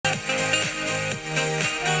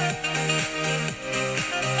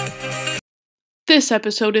This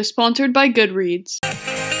episode is sponsored by Goodreads.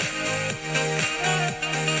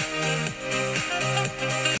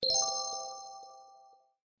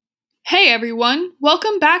 Hey everyone,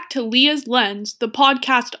 welcome back to Leah's Lens, the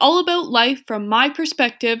podcast all about life from my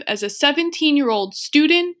perspective as a 17-year-old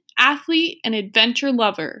student, athlete, and adventure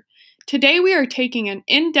lover. Today we are taking an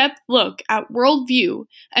in-depth look at worldview,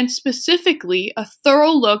 and specifically a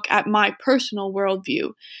thorough look at my personal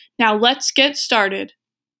worldview. Now let's get started.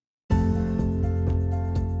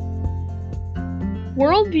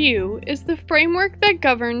 Worldview is the framework that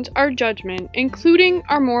governs our judgment, including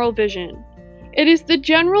our moral vision. It is the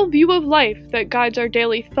general view of life that guides our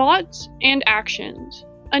daily thoughts and actions.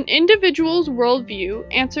 An individual's worldview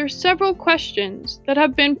answers several questions that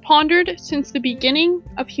have been pondered since the beginning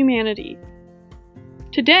of humanity.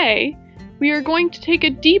 Today, we are going to take a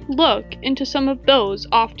deep look into some of those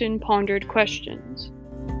often pondered questions.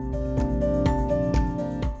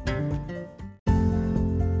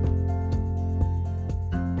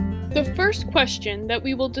 The first question that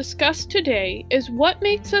we will discuss today is what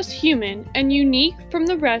makes us human and unique from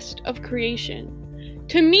the rest of creation.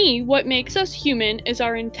 To me, what makes us human is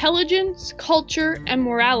our intelligence, culture, and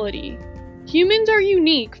morality. Humans are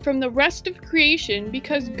unique from the rest of creation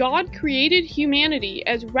because God created humanity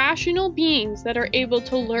as rational beings that are able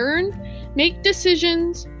to learn, make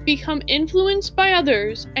decisions, become influenced by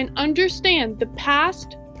others, and understand the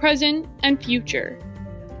past, present, and future.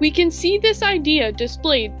 We can see this idea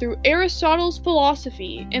displayed through Aristotle's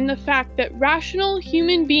philosophy in the fact that rational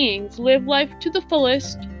human beings live life to the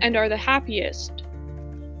fullest and are the happiest.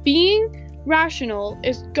 Being rational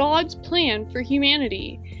is God's plan for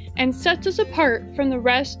humanity and sets us apart from the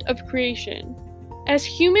rest of creation. As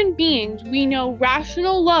human beings, we know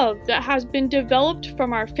rational love that has been developed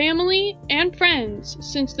from our family and friends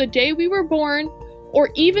since the day we were born or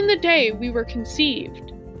even the day we were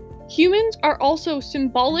conceived. Humans are also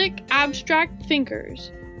symbolic, abstract thinkers.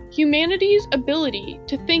 Humanity's ability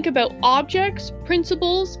to think about objects,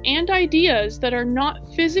 principles, and ideas that are not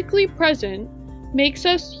physically present makes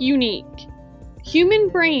us unique. Human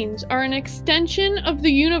brains are an extension of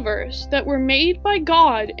the universe that were made by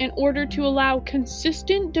God in order to allow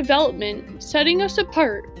consistent development, setting us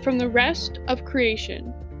apart from the rest of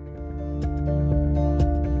creation.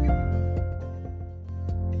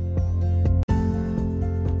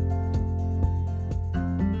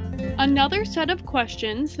 Another set of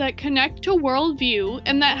questions that connect to worldview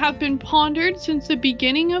and that have been pondered since the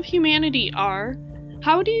beginning of humanity are: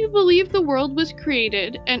 how do you believe the world was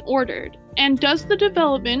created and ordered? And does the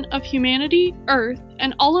development of humanity, Earth,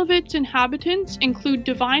 and all of its inhabitants include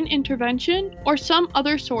divine intervention or some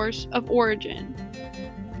other source of origin?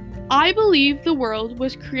 I believe the world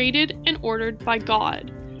was created and ordered by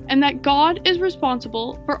God, and that God is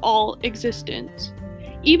responsible for all existence.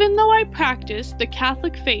 Even though I practice the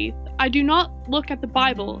Catholic faith, I do not look at the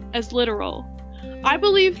Bible as literal. I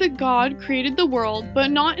believe that God created the world, but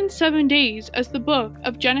not in 7 days as the book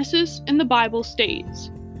of Genesis in the Bible states.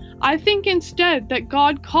 I think instead that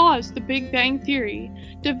God caused the Big Bang Theory,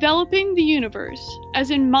 developing the universe, as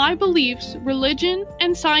in my beliefs, religion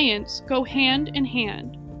and science go hand in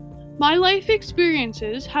hand. My life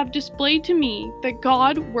experiences have displayed to me that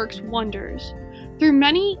God works wonders. Through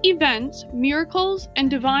many events, miracles, and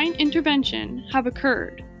divine intervention have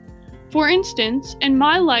occurred. For instance, in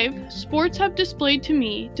my life, sports have displayed to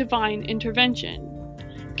me divine intervention.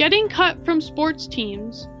 Getting cut from sports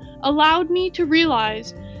teams allowed me to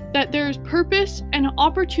realize that there is purpose and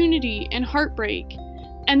opportunity in heartbreak,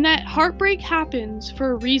 and that heartbreak happens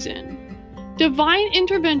for a reason. Divine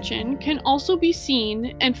intervention can also be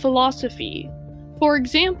seen in philosophy. For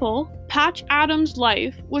example, Patch Adams'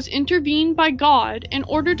 life was intervened by God in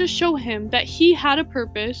order to show him that he had a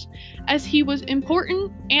purpose, as he was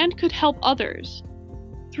important and could help others.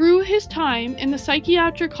 Through his time in the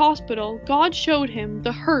psychiatric hospital, God showed him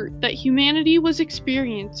the hurt that humanity was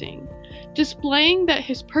experiencing, displaying that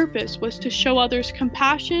his purpose was to show others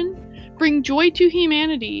compassion, bring joy to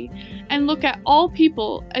humanity, and look at all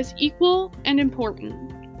people as equal and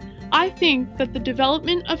important. I think that the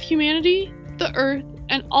development of humanity, the earth,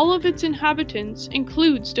 and all of its inhabitants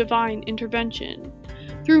includes divine intervention.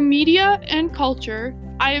 Through media and culture,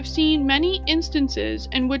 I have seen many instances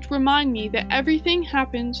in which remind me that everything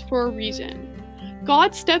happens for a reason.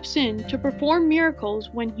 God steps in to perform miracles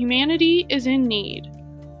when humanity is in need.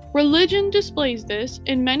 Religion displays this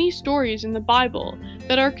in many stories in the Bible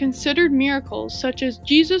that are considered miracles, such as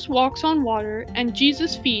Jesus walks on water and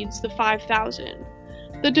Jesus feeds the 5,000.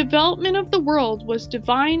 The development of the world was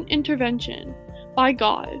divine intervention by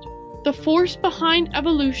God. The force behind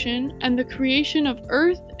evolution and the creation of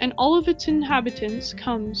Earth and all of its inhabitants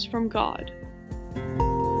comes from God.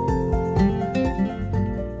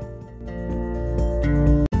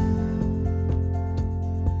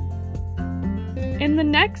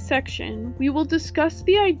 next section, we will discuss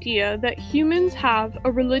the idea that humans have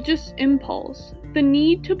a religious impulse, the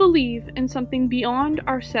need to believe in something beyond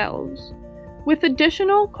ourselves, with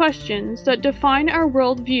additional questions that define our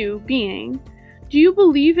worldview being: do you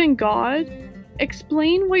believe in God?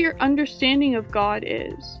 Explain what your understanding of God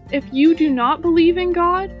is. If you do not believe in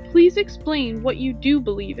God, please explain what you do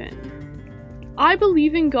believe in. I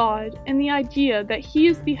believe in God and the idea that He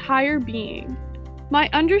is the higher being. My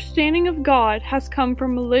understanding of God has come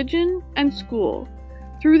from religion and school.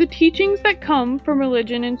 Through the teachings that come from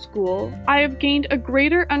religion and school, I have gained a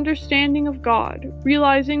greater understanding of God,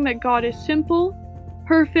 realizing that God is simple,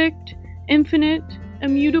 perfect, infinite,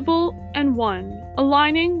 immutable, and one,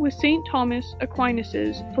 aligning with St. Thomas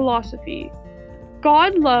Aquinas' philosophy.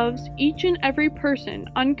 God loves each and every person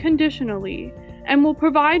unconditionally and will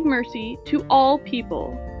provide mercy to all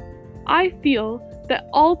people. I feel that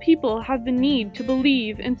all people have the need to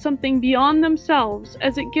believe in something beyond themselves,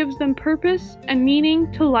 as it gives them purpose and meaning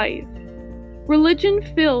to life. Religion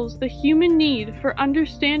fills the human need for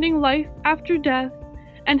understanding life after death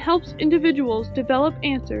and helps individuals develop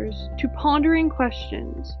answers to pondering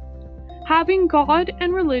questions. Having God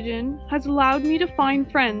and religion has allowed me to find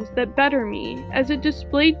friends that better me, as it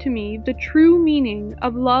displayed to me the true meaning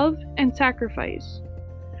of love and sacrifice.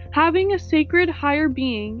 Having a sacred higher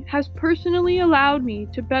being has personally allowed me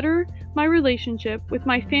to better my relationship with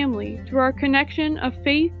my family through our connection of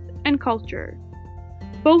faith and culture.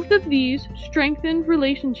 Both of these strengthened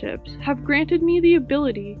relationships have granted me the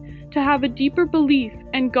ability to have a deeper belief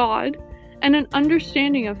in God and an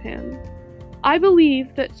understanding of Him. I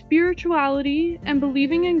believe that spirituality and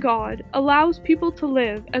believing in God allows people to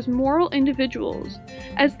live as moral individuals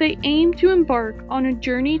as they aim to embark on a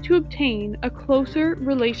journey to obtain a closer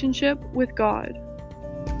relationship with God.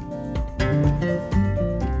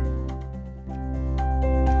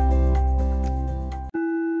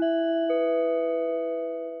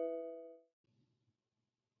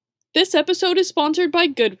 This episode is sponsored by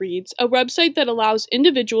Goodreads, a website that allows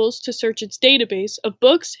individuals to search its database of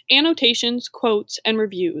books, annotations, quotes, and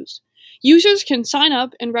reviews. Users can sign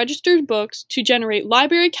up and register books to generate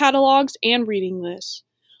library catalogs and reading lists.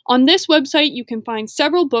 On this website, you can find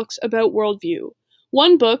several books about worldview.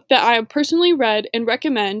 One book that I have personally read and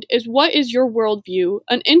recommend is What is Your Worldview?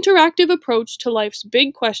 An interactive approach to life's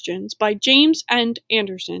big questions by James N.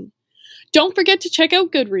 Anderson. Don't forget to check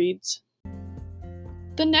out Goodreads.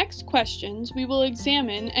 The next questions we will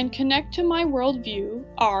examine and connect to my worldview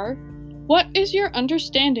are: what is your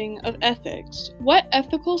understanding of ethics? What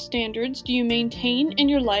ethical standards do you maintain in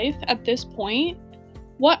your life at this point?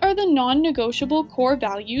 What are the non-negotiable core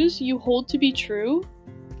values you hold to be true?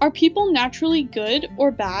 Are people naturally good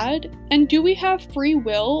or bad? And do we have free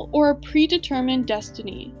will or a predetermined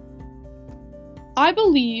destiny? I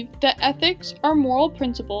believe that ethics are moral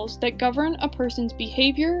principles that govern a person's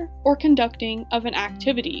behavior or conducting of an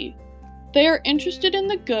activity. They are interested in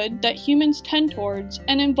the good that humans tend towards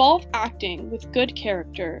and involve acting with good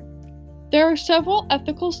character. There are several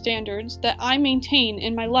ethical standards that I maintain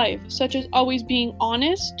in my life, such as always being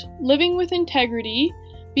honest, living with integrity,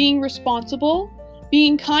 being responsible,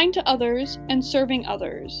 being kind to others, and serving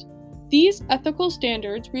others. These ethical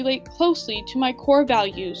standards relate closely to my core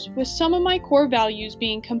values, with some of my core values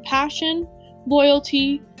being compassion,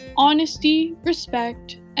 loyalty, honesty,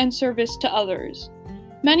 respect, and service to others.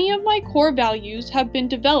 Many of my core values have been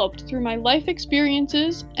developed through my life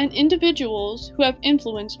experiences and individuals who have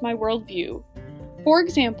influenced my worldview. For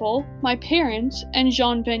example, my parents and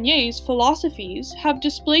Jean Vanier's philosophies have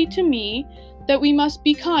displayed to me that we must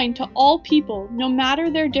be kind to all people no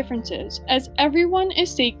matter their differences, as everyone is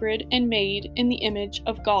sacred and made in the image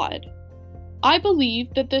of God. I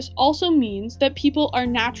believe that this also means that people are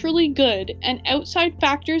naturally good and outside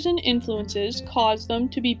factors and influences cause them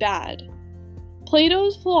to be bad.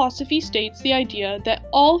 Plato's philosophy states the idea that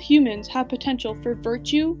all humans have potential for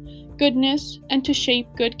virtue, goodness, and to shape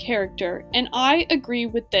good character, and I agree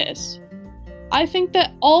with this. I think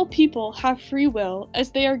that all people have free will as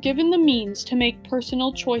they are given the means to make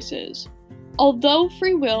personal choices, although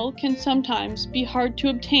free will can sometimes be hard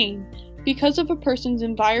to obtain because of a person's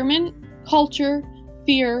environment, culture,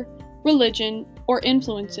 fear, religion, or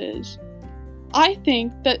influences. I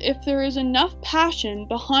think that if there is enough passion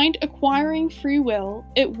behind acquiring free will,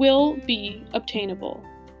 it will be obtainable.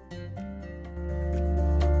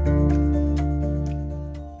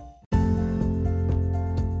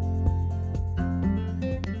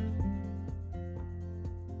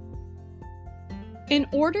 In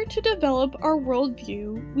order to develop our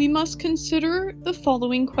worldview, we must consider the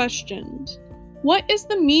following questions. What is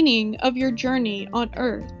the meaning of your journey on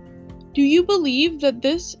Earth? Do you believe that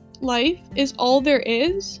this life is all there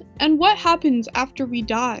is, and what happens after we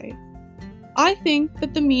die? I think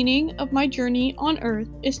that the meaning of my journey on earth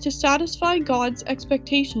is to satisfy God's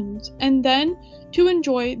expectations and then to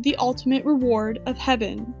enjoy the ultimate reward of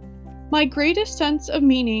heaven. My greatest sense of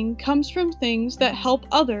meaning comes from things that help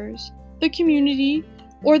others, the community,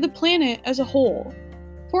 or the planet as a whole.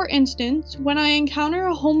 For instance, when I encounter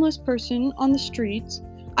a homeless person on the streets,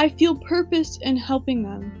 I feel purpose in helping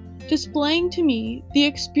them, displaying to me the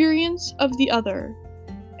experience of the other.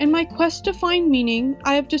 In my quest to find meaning,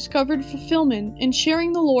 I have discovered fulfillment in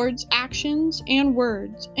sharing the Lord's actions and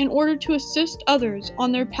words in order to assist others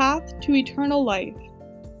on their path to eternal life.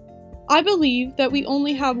 I believe that we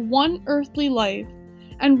only have one earthly life,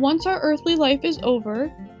 and once our earthly life is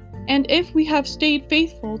over, and if we have stayed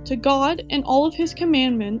faithful to God and all of His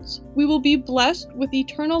commandments, we will be blessed with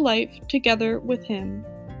eternal life together with Him.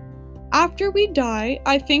 After we die,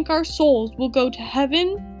 I think our souls will go to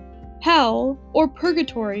heaven, hell, or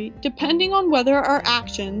purgatory, depending on whether our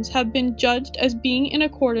actions have been judged as being in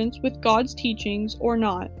accordance with God's teachings or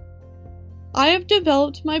not. I have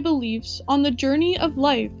developed my beliefs on the journey of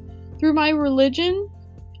life through my religion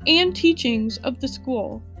and teachings of the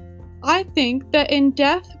school. I think that in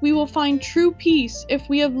death we will find true peace if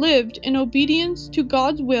we have lived in obedience to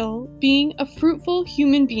God's will, being a fruitful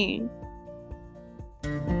human being.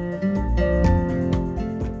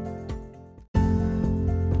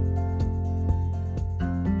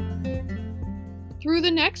 Through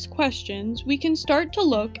the next questions, we can start to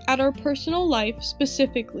look at our personal life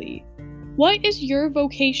specifically. What is your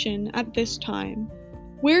vocation at this time?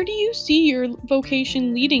 Where do you see your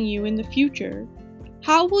vocation leading you in the future?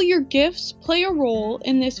 How will your gifts play a role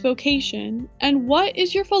in this vocation? And what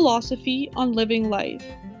is your philosophy on living life?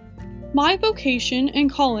 My vocation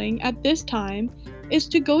and calling at this time is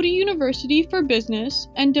to go to university for business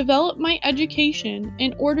and develop my education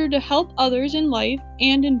in order to help others in life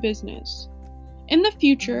and in business. In the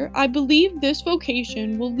future, I believe this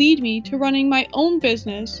vocation will lead me to running my own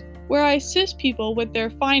business where I assist people with their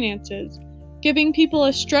finances, giving people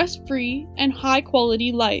a stress-free and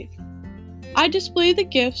high-quality life. I display the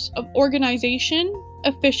gifts of organization,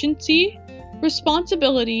 efficiency,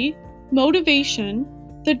 responsibility, motivation,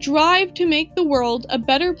 the drive to make the world a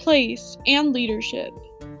better place, and leadership.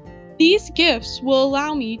 These gifts will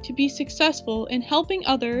allow me to be successful in helping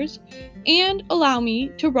others and allow me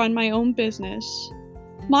to run my own business.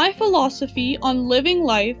 My philosophy on living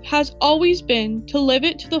life has always been to live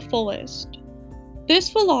it to the fullest. This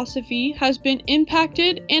philosophy has been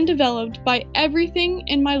impacted and developed by everything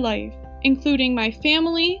in my life, including my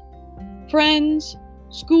family, friends,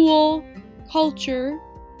 school, culture,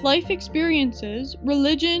 life experiences,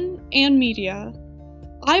 religion, and media.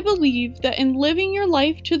 I believe that in living your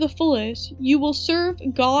life to the fullest, you will serve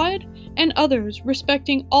God and others,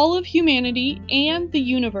 respecting all of humanity and the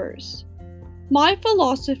universe. My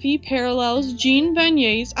philosophy parallels Jean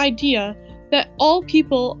Vanier's idea that all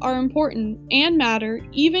people are important and matter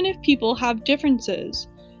even if people have differences,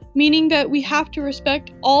 meaning that we have to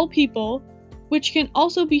respect all people, which can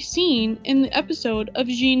also be seen in the episode of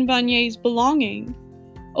Jean Vanier's Belonging.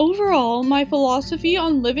 Overall, my philosophy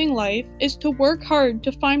on living life is to work hard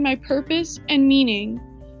to find my purpose and meaning,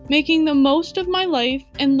 making the most of my life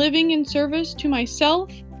and living in service to myself,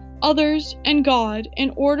 others, and God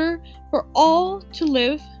in order for all to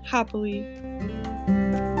live happily.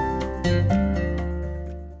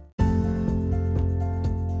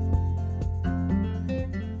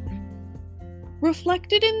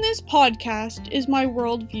 Reflected in this podcast is my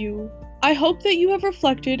worldview. I hope that you have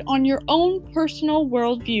reflected on your own personal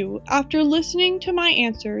worldview after listening to my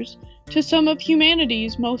answers to some of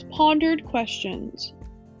humanity's most pondered questions.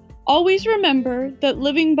 Always remember that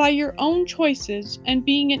living by your own choices and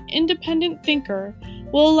being an independent thinker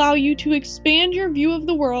will allow you to expand your view of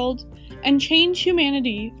the world and change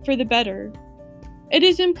humanity for the better. It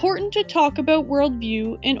is important to talk about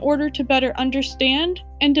worldview in order to better understand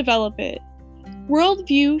and develop it.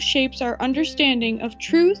 Worldview shapes our understanding of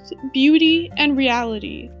truth, beauty, and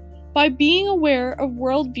reality. By being aware of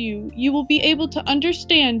worldview, you will be able to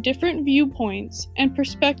understand different viewpoints and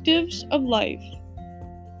perspectives of life.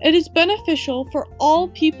 It is beneficial for all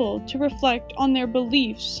people to reflect on their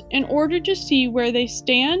beliefs in order to see where they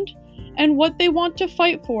stand and what they want to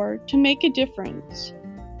fight for to make a difference.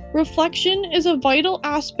 Reflection is a vital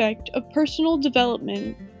aspect of personal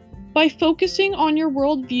development. By focusing on your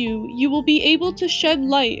worldview, you will be able to shed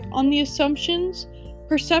light on the assumptions,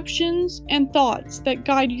 perceptions, and thoughts that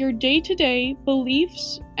guide your day-to-day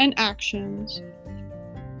beliefs and actions.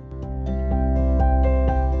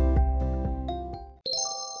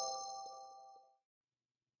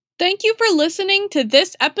 Thank you for listening to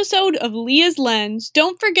this episode of Leah's Lens.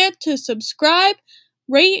 Don't forget to subscribe,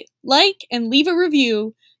 rate, like, and leave a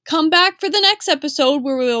review. Come back for the next episode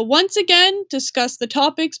where we will once again discuss the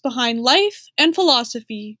topics behind life and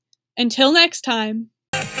philosophy. Until next time.